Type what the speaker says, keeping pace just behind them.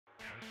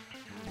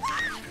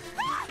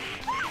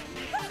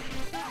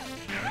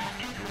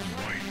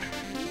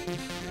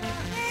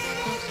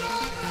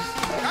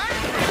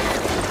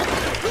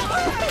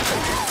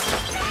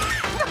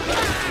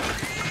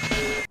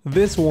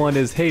This one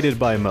is hated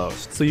by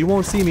most, so you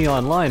won't see me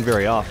online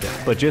very often.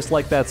 But just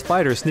like that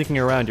spider sneaking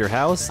around your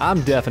house,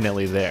 I'm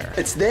definitely there.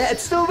 It's there,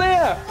 it's still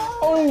there!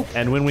 Oh!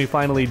 And when we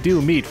finally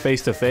do meet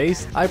face to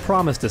face, I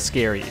promise to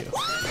scare you.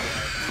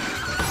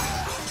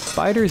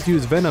 Spiders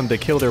use venom to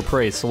kill their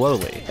prey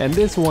slowly, and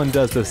this one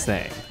does the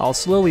same. I'll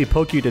slowly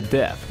poke you to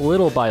death,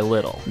 little by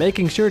little,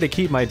 making sure to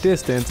keep my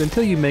distance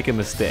until you make a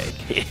mistake.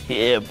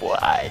 Yeah,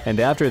 boy. And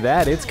after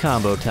that, it's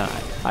combo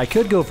time. I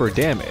could go for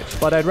damage,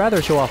 but I'd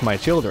rather show off my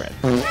children.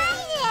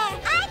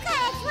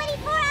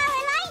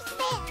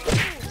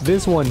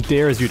 This one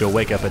dares you to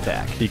wake up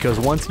attack, because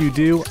once you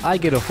do, I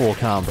get a full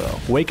combo.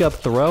 Wake up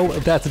throw,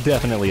 that's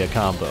definitely a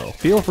combo.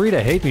 Feel free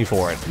to hate me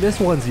for it, this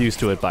one's used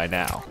to it by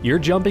now. You're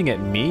jumping at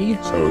me?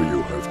 So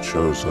you have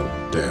chosen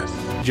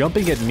death.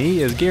 Jumping at me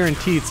is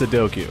guaranteed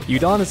Sudoku.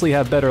 You'd honestly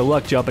have better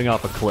luck jumping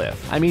off a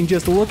cliff. I mean,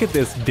 just look at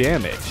this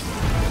damage.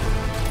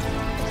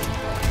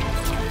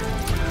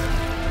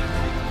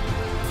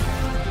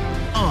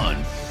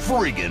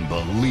 Friggin'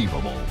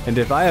 believable. And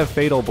if I have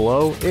Fatal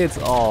Blow, it's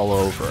all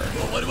over.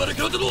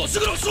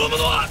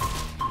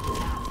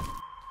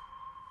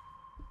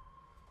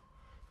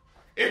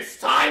 It's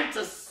time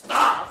to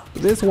stop!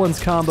 This one's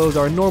combos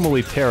are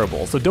normally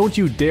terrible, so don't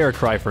you dare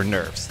cry for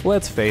nerfs.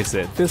 Let's face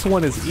it, this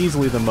one is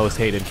easily the most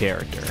hated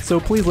character, so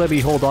please let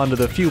me hold on to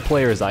the few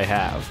players I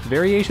have.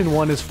 Variation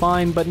 1 is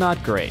fine, but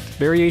not great.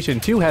 Variation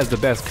 2 has the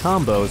best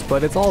combos,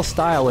 but it's all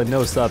style and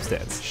no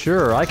substance.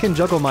 Sure, I can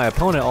juggle my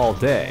opponent all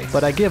day,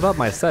 but I give up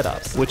my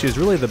setups, which is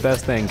really the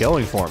best thing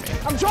going for me.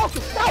 I'm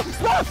joking!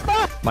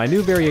 Stop! My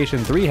new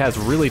Variation 3 has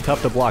really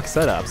tough to block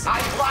setups. I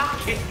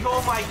block it!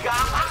 Oh my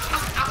god!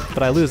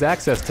 But I lose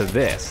access to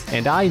this,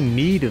 and I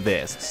need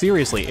this.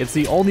 Seriously, it's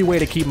the only way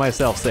to keep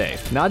myself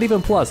safe. Not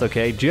even plus,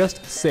 okay?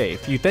 Just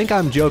safe. You think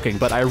I'm joking,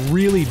 but I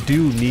really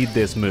do need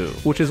this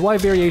move, which is why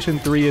Variation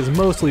 3 is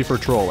mostly for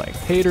trolling.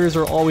 Haters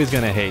are always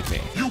gonna hate me.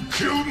 You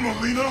killed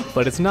Melina?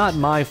 But it's not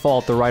my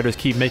fault the writers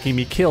keep making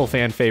me kill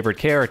fan favorite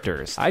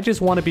characters. I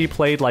just want to be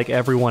played like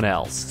everyone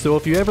else. So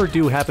if you ever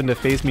do happen to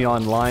face me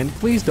online,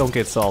 please don't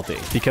get salty,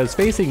 because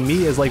facing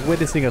me is like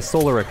witnessing a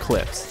solar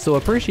eclipse, so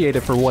appreciate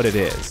it for what it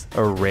is,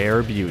 a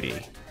rare beauty.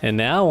 And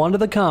now onto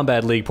the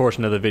Kombat League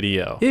portion of the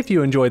video. If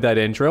you enjoyed that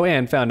intro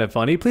and found it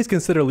funny, please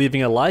consider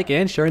leaving a like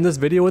and sharing this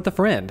video with a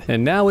friend.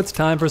 And now it's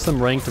time for some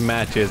ranked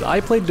matches.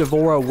 I played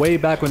Devora way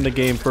back when the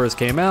game first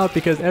came out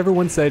because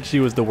everyone said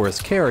she was the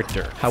worst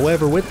character.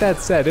 However, with that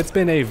said, it's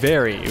been a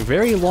very,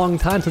 very long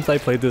time since I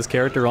played this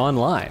character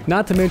online.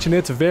 Not to mention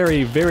it's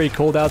very, very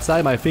cold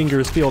outside, my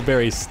fingers feel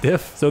very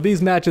stiff, so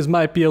these matches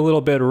might be a little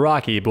bit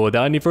rocky, but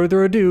without any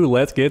further ado,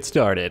 let's get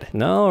started.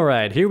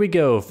 Alright, here we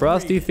go.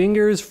 Frosty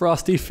fingers,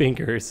 frosty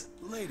fingers.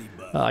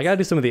 I gotta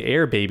do some of the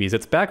air babies.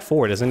 It's back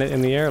forward, isn't it,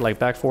 in the air? Like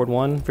back forward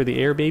 1 for the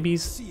air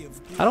babies?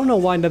 I don't know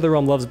why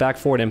NetherRealm loves back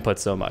forward inputs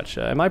so much.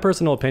 In my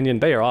personal opinion,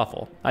 they are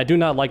awful. I do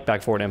not like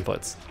back forward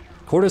inputs.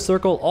 Quarter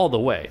circle all the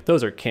way.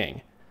 Those are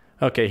king.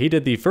 Okay, he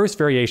did the first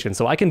variation,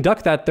 so I can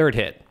duck that third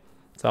hit.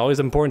 It's always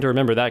important to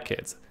remember that,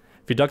 kids.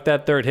 If you duck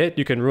that third hit,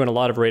 you can ruin a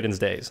lot of Raiden's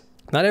days.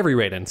 Not every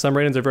Raiden. Some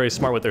Raidens are very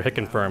smart with their hit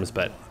confirms,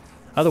 but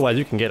otherwise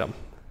you can get them.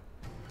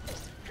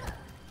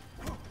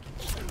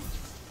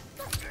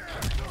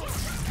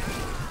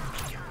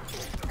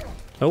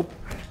 Nope.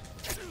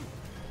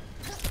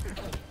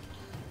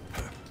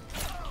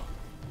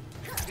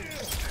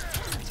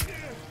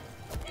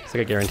 It's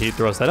like a guaranteed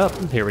throw set up.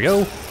 Here we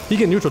go. He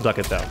can neutral duck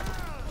it though.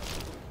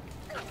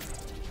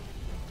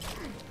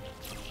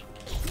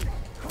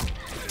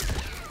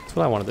 That's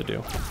what I wanted to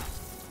do.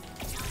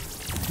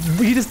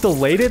 He just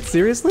delayed it?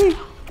 Seriously?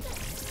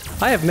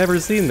 I have never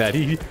seen that.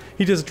 He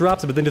just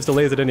drops it but then just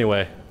delays it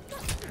anyway.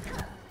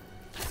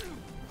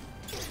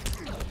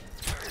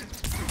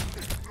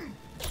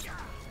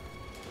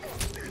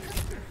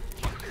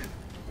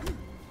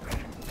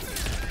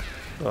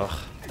 Ugh.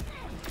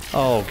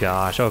 Oh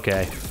gosh,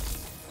 okay.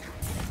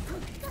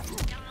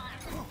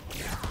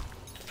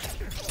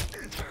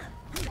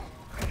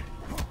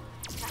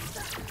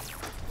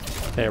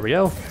 There we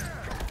go.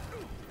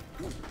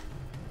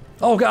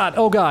 Oh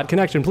god,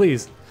 connection,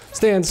 please.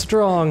 Stand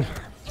strong.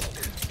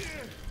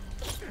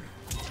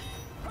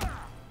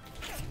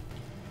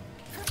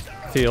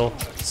 Feel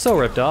so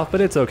ripped off,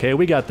 but it's okay,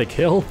 we got the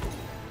kill.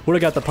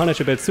 Would've got the punish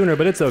a bit sooner,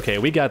 but it's okay,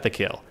 we got the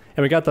kill.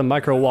 And we got the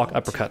micro walk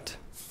uppercut.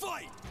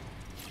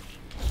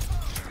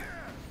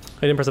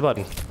 I didn't press a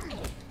button.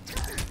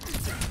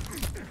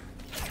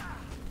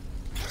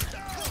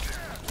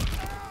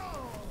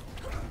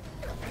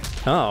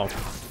 Oh,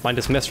 mine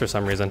just missed for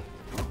some reason.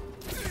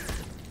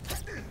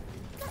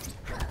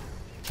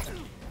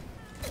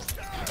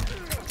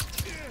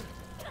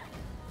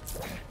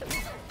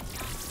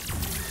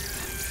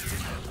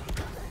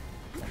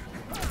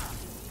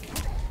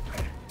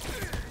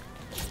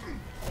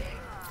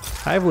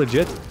 I've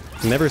legit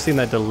never seen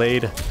that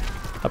delayed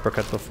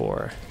uppercut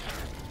before.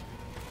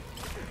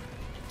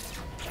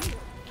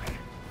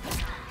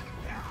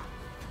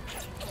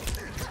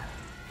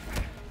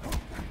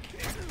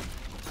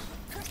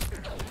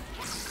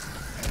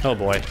 Oh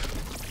boy.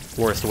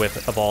 Worst whip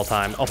of all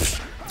time. Oh,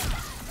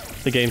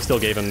 the game still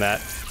gave him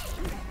that.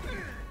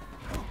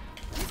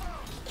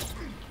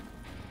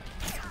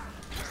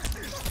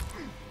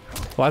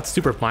 Well, that's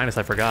super minus,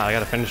 I forgot. I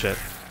gotta finish it.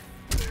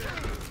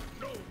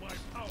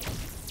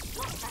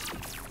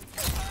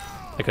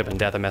 That could have been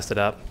death, I messed it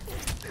up.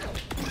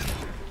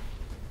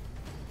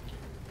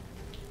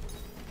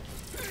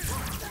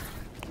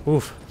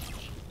 Oof.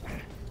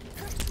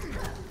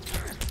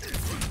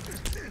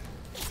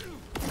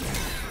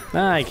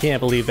 I can't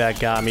believe that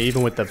got me,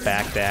 even with the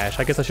backdash.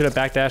 I guess I should have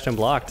backdashed and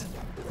blocked.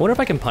 I wonder if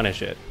I can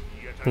punish it.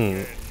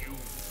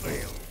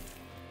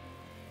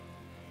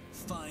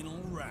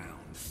 Final round,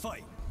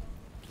 fight.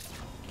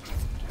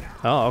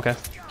 Oh, okay.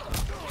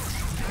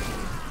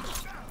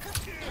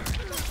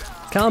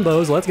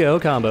 Combos, let's go,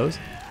 combos.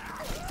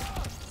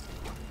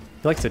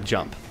 He likes to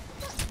jump.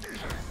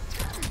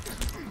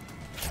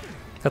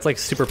 That's like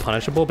super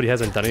punishable, but he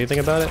hasn't done anything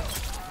about it.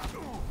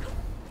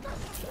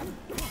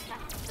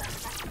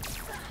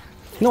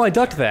 No, I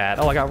ducked that.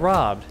 Oh, I got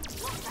robbed.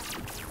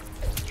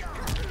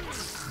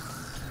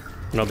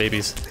 No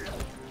babies.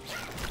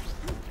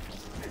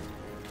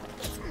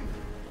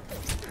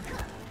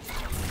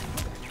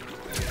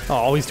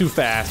 Oh, he's too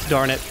fast.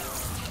 Darn it.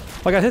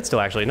 Oh, I got hit still,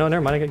 actually. No,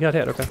 never mind. I got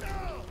hit. Okay.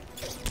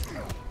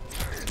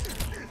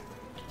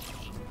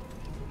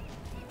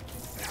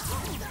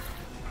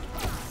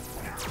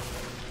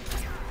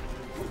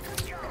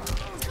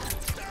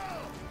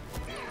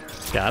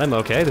 Got him.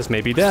 Okay, this may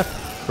be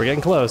death. We're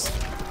getting close.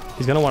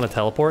 He's gonna want to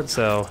teleport,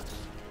 so...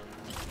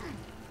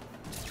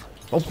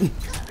 Oh.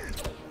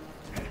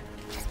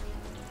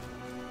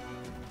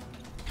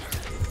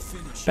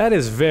 That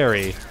is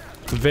very,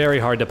 very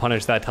hard to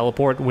punish that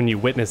teleport when you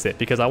witness it,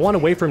 because I want to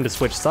wait for him to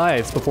switch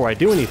sides before I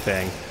do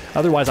anything.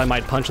 Otherwise, I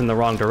might punch in the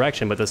wrong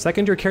direction, but the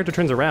second your character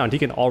turns around, he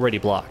can already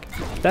block.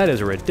 That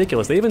is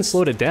ridiculous. They even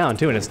slowed it down,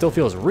 too, and it still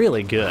feels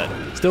really good.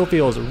 Still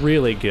feels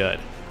really good.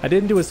 I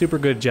didn't do a super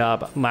good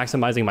job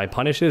maximizing my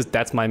punishes.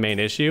 That's my main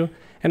issue.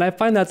 And I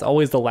find that's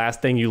always the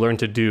last thing you learn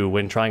to do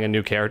when trying a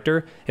new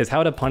character, is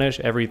how to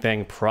punish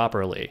everything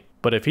properly.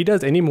 But if he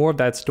does any more of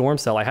that storm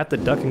cell, I have to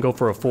duck and go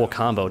for a full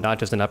combo, not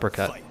just an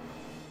uppercut.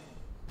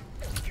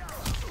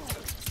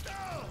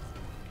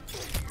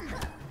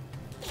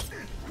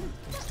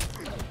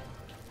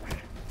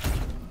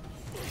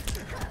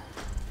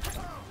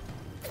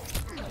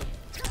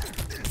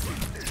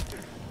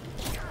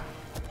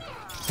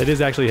 It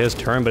is actually his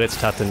turn, but it's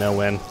tough to know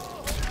when.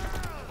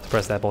 Let's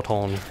press that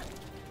button.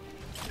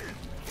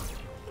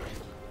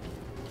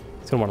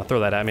 He's gonna want to throw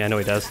that at me, I know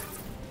he does.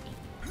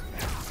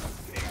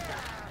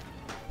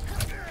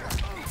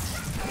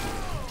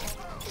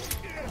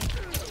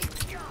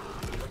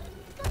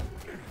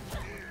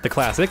 The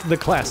classic,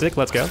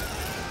 let's go.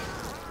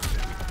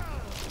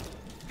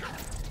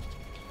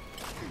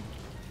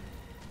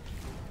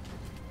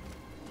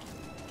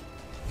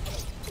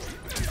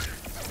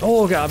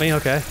 Oh, got me,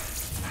 okay.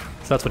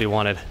 So that's what he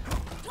wanted.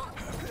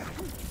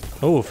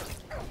 Oof.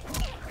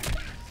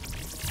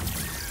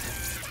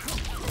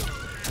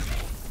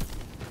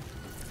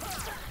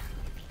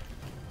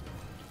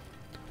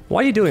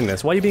 Why are you doing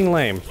this? Why are you being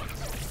lame?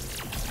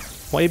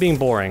 Why are you being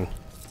boring?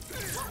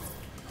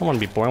 I don't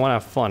want to be boring, I want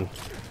to have fun.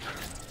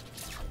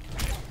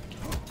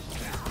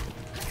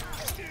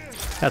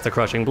 That's a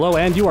crushing blow,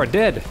 and you are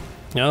dead.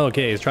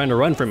 Okay, he's trying to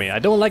run from me. I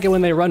don't like it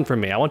when they run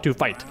from me. I want to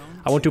fight.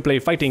 I want to play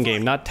fighting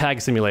game, not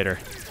tag simulator.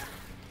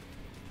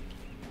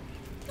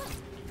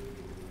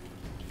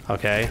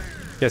 Okay.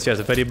 Yes,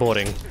 very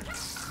boring.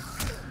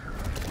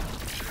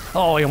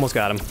 Oh, he almost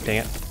got him. Dang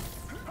it.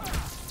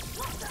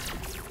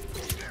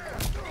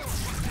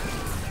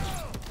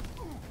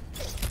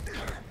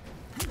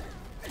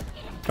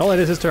 Oh, it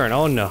is his turn.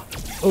 Oh, no.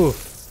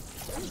 Oof.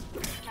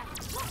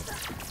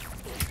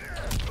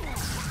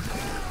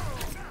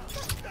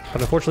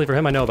 But unfortunately for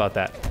him, I know about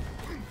that.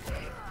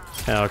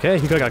 Okay,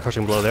 he could have got a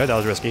crushing blow there. That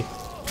was risky.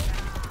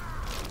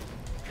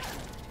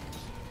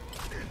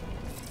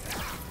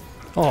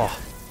 Oh.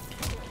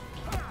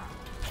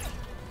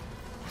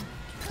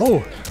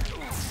 Oh!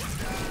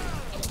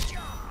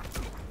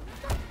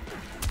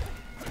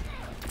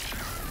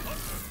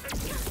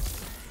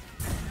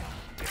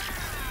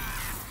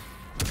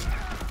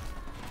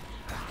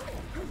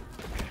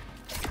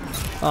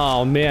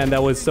 Oh man,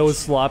 that was so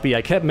sloppy.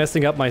 I kept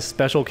messing up my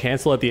special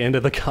cancel at the end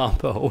of the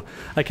combo.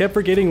 I kept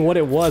forgetting what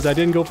it was. I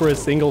didn't go for a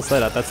single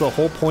setup. That's the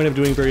whole point of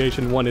doing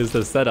Variation 1 is the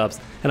setups.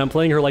 And I'm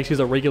playing her like she's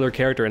a regular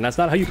character, and that's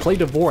not how you play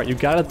Devora. You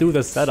gotta do the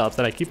setups,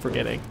 and I keep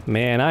forgetting.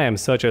 Man, I am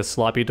such a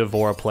sloppy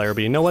Devora player,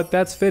 but you know what?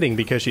 That's fitting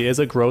because she is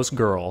a gross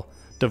girl.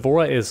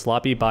 Devora is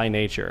sloppy by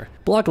nature.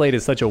 Block late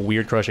is such a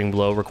weird crushing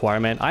blow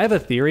requirement. I have a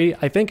theory.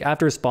 I think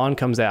after Spawn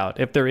comes out,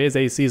 if there is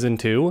a Season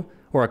 2,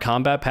 or a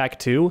Combat Pack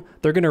 2,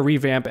 they're gonna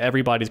revamp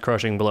everybody's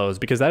crushing blows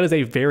because that is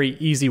a very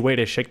easy way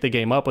to shake the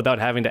game up without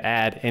having to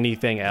add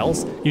anything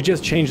else. You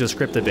just change the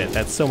script a bit.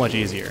 That's so much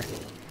easier.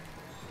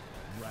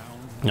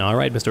 All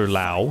right, Mr.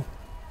 Lau.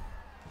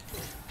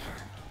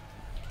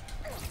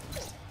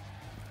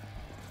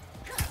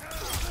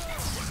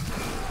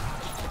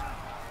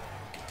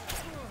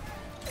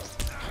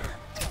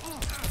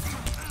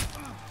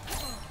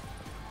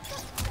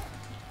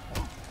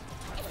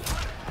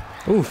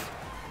 Oof.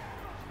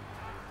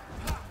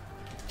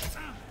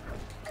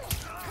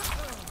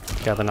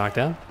 Got the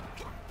knockdown.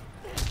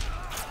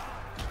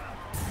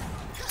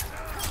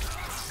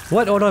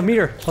 What? Oh no,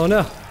 meter. Oh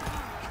no.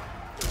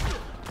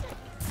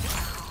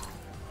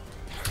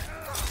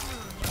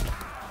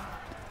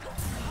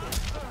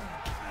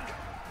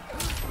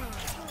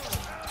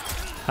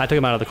 I took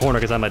him out of the corner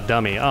because I'm a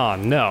dummy. Oh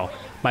no.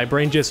 My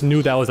brain just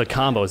knew that was a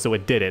combo, so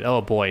it did it.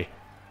 Oh boy.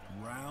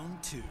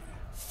 Round 2,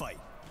 fight.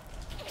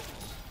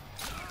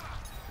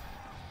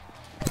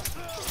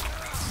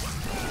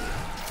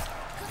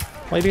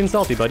 Why are you being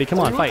salty, buddy? Come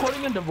on, fight. Are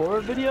you recording a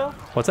Devora video?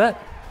 What's that?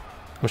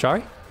 I'm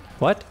sorry?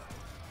 What?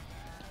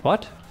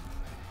 What?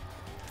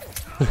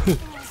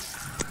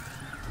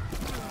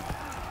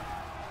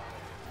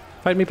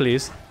 Fight me,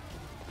 please.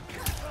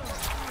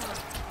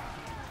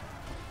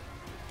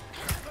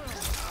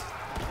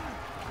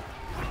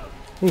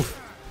 Oof.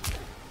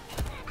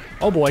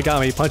 Oh boy,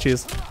 got me.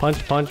 Punches.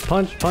 Punch, punch,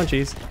 punch,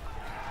 punchies.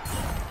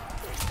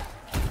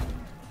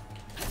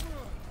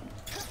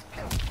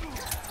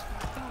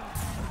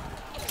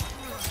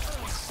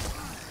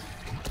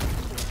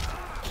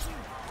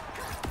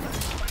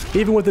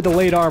 Even with the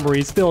delayed armor,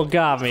 he still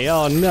got me.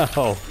 Oh no.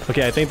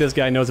 Okay, I think this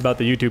guy knows about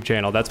the YouTube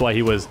channel. That's why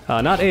he was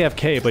not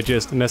AFK, but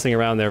just messing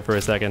around there for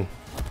a second.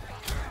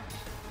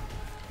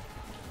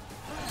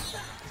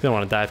 He's gonna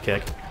want a dive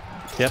kick.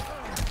 Yep.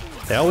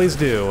 They always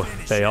do.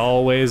 They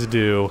always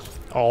do.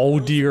 Oh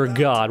dear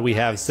God, we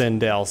have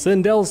Sindel.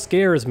 Sindel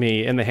scares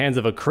me in the hands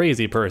of a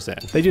crazy person.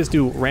 They just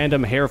do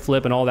random hair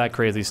flip and all that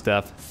crazy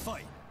stuff.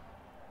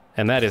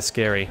 And that is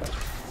scary.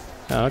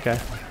 Oh, okay.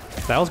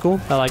 That was cool.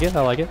 I like it.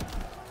 I like it.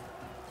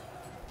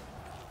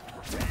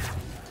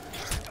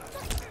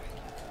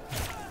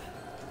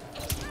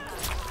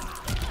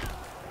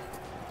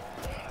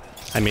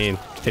 I mean,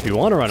 if you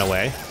want to run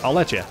away, I'll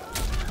let you.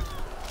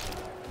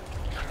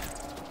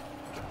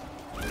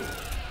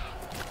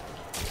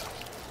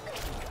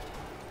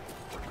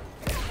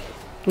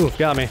 Ooh,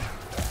 got me.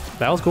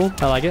 That was cool.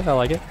 I like it. I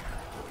like it.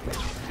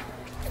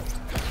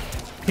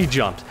 He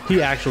jumped.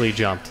 He actually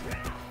jumped.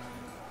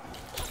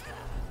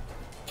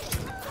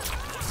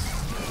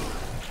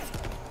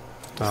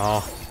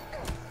 Oh.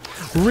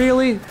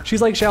 Really?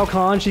 She's like Shao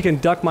Kahn. She can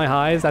duck my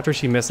highs after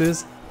she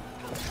misses?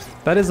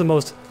 That is the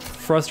most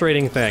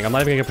frustrating thing. I'm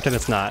not even gonna pretend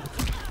it's not.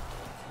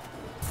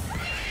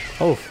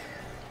 Oh.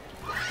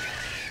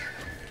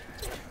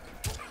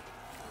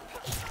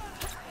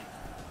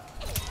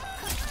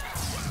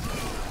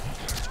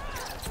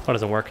 That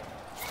doesn't work.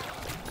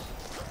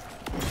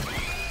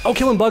 Oh,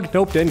 killing bug.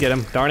 Nope, didn't get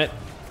him. Darn it.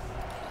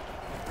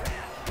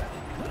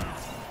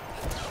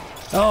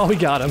 Oh, we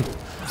got him.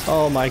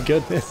 Oh my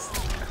goodness.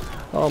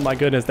 Oh my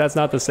goodness, that's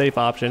not the safe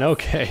option.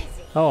 Okay.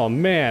 Oh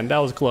man, that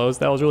was close.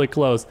 That was really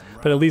close.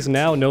 But at least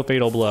now, no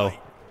fatal blow.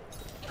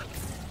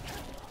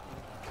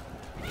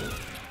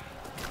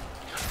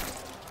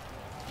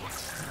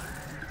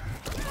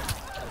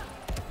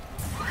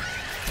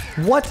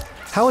 What?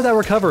 How would that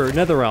recover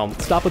Netherrealm?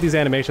 Stop with these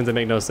animations that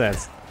make no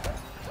sense.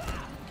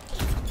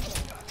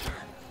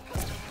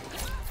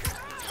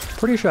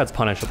 Pretty sure that's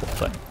punishable,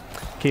 but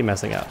keep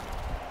messing up.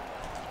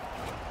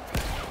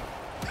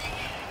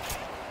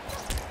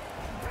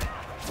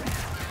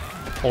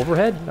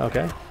 Overhead?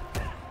 Okay.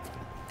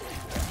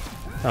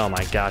 Oh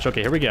my gosh.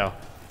 Okay, here we go.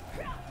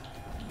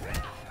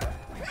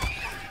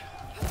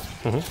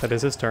 That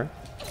is his turn.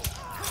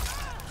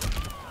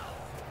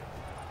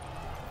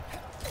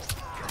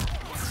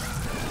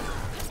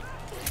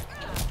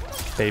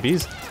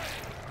 Babies.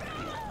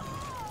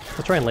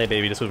 Let's try and lay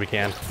baby just as we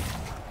can.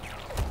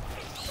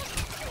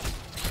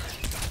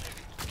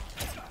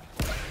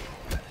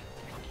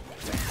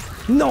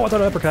 No, I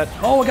thought I'd uppercut.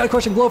 Oh, I got a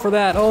crushing blow for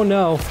that. Oh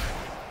no.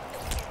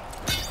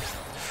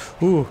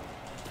 Ooh.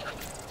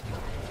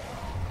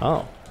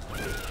 Oh.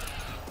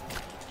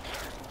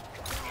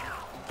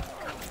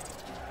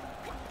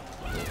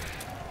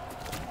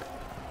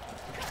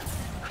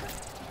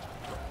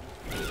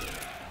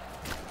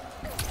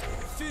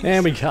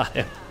 And we got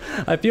him.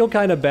 I feel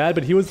kind of bad,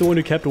 but he was the one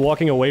who kept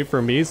walking away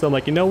from me, so I'm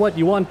like, you know what?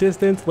 You want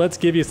distance? Let's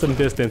give you some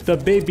distance. The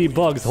baby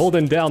bug's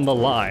holding down the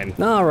line.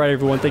 Alright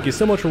everyone, thank you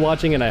so much for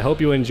watching, and I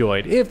hope you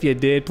enjoyed. If you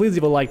did, please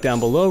leave a like down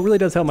below. It really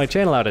does help my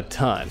channel out a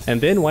ton.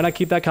 And then why not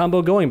keep that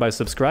combo going by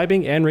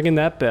subscribing and ringing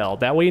that bell?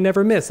 That way you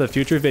never miss a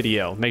future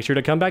video. Make sure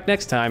to come back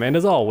next time, and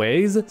as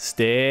always,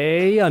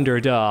 stay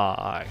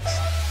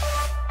underdogs.